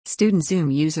Student Zoom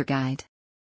User Guide.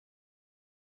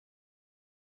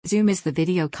 Zoom is the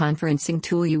video conferencing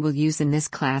tool you will use in this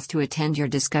class to attend your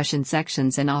discussion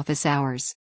sections and office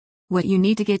hours. What you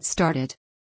need to get started: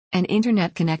 an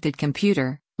internet-connected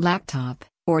computer, laptop,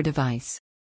 or device.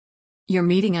 Your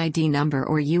meeting ID number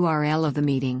or URL of the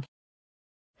meeting.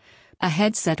 A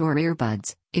headset or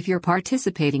earbuds, if you're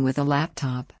participating with a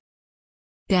laptop.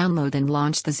 Download and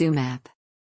launch the Zoom app.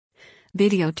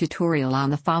 Video tutorial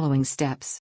on the following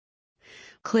steps.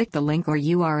 Click the link or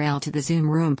URL to the Zoom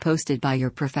room posted by your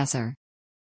professor.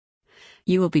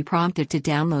 You will be prompted to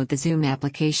download the Zoom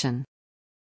application.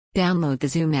 Download the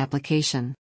Zoom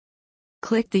application.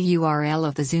 Click the URL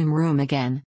of the Zoom room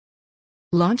again.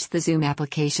 Launch the Zoom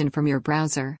application from your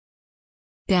browser.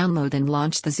 Download and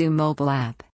launch the Zoom mobile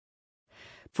app.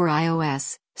 For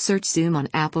iOS, search Zoom on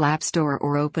Apple App Store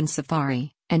or open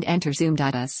Safari, and enter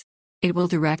zoom.us. It will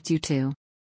direct you to.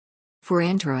 For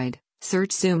Android,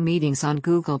 search Zoom Meetings on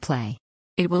Google Play.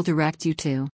 It will direct you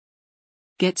to.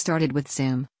 Get started with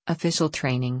Zoom, official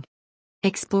training.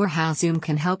 Explore how Zoom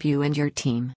can help you and your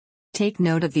team. Take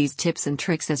note of these tips and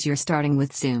tricks as you're starting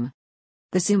with Zoom.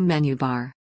 The Zoom menu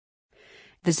bar.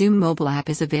 The Zoom mobile app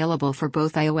is available for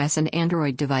both iOS and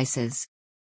Android devices.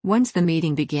 Once the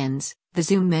meeting begins, the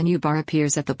Zoom menu bar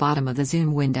appears at the bottom of the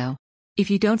Zoom window.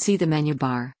 If you don't see the menu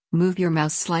bar, move your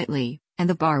mouse slightly, and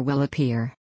the bar will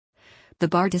appear. The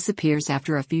bar disappears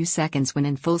after a few seconds when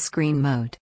in full screen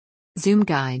mode. Zoom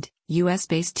Guide,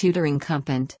 US-based tutoring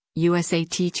content, USA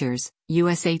Teachers,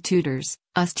 USA Tutors,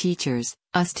 US Teachers,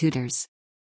 US Tutors.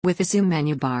 With the Zoom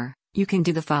menu bar, you can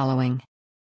do the following.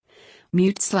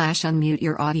 Mute/unmute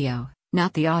your audio,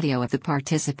 not the audio of the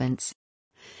participants.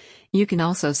 You can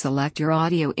also select your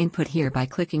audio input here by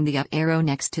clicking the up arrow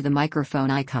next to the microphone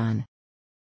icon.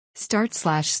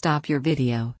 Start/stop your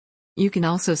video. You can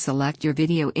also select your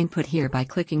video input here by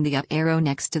clicking the up arrow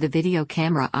next to the video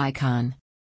camera icon.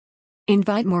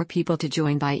 Invite more people to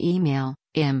join by email,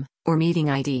 IM, or meeting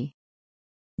ID.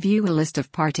 View a list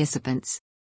of participants.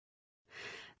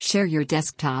 Share your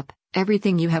desktop,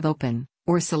 everything you have open,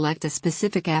 or select a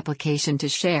specific application to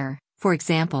share, for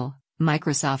example,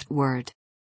 Microsoft Word.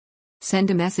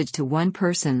 Send a message to one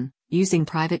person, using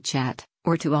private chat,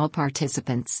 or to all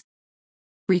participants.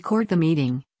 Record the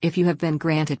meeting, if you have been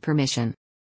granted permission.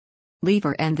 Leave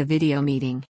or end the video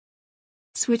meeting.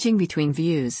 Switching between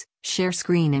views, share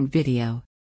screen and video.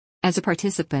 As a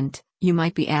participant, you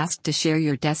might be asked to share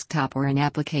your desktop or an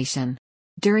application.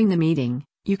 During the meeting,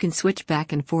 you can switch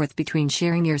back and forth between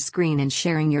sharing your screen and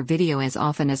sharing your video as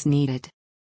often as needed.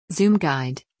 Zoom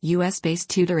Guide, US-based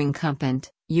tutoring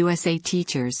content, USA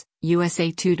Teachers,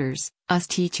 USA Tutors, US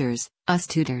Teachers, US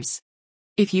Tutors.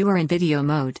 If you are in video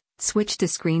mode, switch to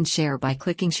screen share by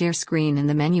clicking Share Screen in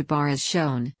the menu bar as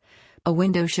shown. A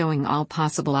window showing all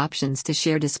possible options to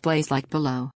share displays like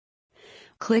below.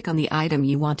 Click on the item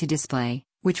you want to display,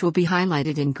 which will be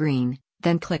highlighted in green,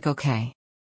 then click OK.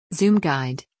 Zoom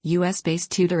Guide, US-based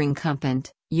tutoring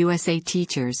content, USA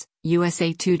Teachers,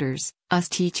 USA Tutors, US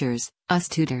Teachers, US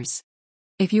Tutors.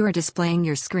 If you are displaying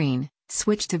your screen,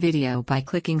 switch to video by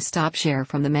clicking Stop Share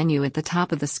from the menu at the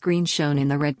top of the screen shown in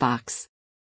the red box.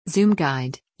 Zoom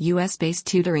Guide, US-based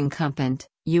tutoring content,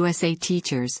 USA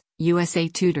Teachers, USA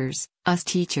Tutors, US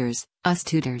Teachers, US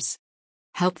Tutors.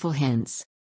 Helpful hints.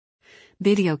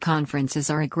 Video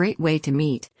conferences are a great way to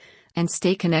meet and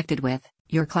stay connected with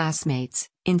your classmates,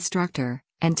 instructor,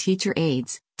 and teacher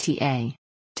aides, TA.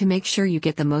 To make sure you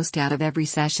get the most out of every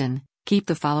session, keep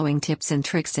the following tips and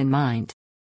tricks in mind.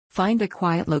 Find a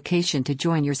quiet location to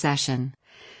join your session.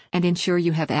 And ensure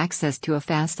you have access to a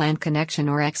fast LAN connection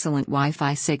or excellent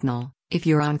Wi-Fi signal. If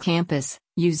you're on campus,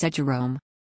 use Eduroam.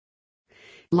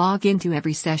 Log into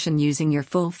every session using your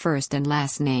full first and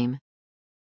last name.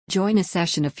 Join a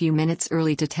session a few minutes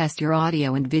early to test your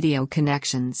audio and video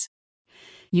connections.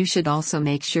 You should also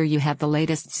make sure you have the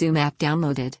latest Zoom app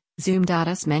downloaded.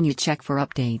 Zoom.us menu check for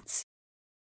updates.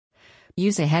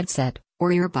 Use a headset,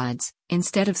 or earbuds,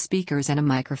 instead of speakers and a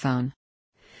microphone.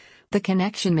 The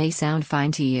connection may sound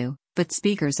fine to you, but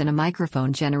speakers and a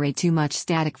microphone generate too much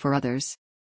static for others.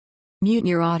 Mute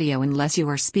your audio unless you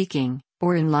are speaking,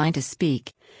 or in line to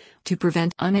speak, to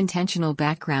prevent unintentional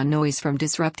background noise from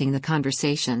disrupting the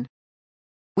conversation.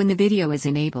 When the video is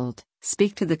enabled,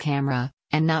 speak to the camera,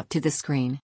 and not to the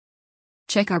screen.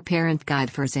 Check our parent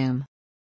guide for Zoom.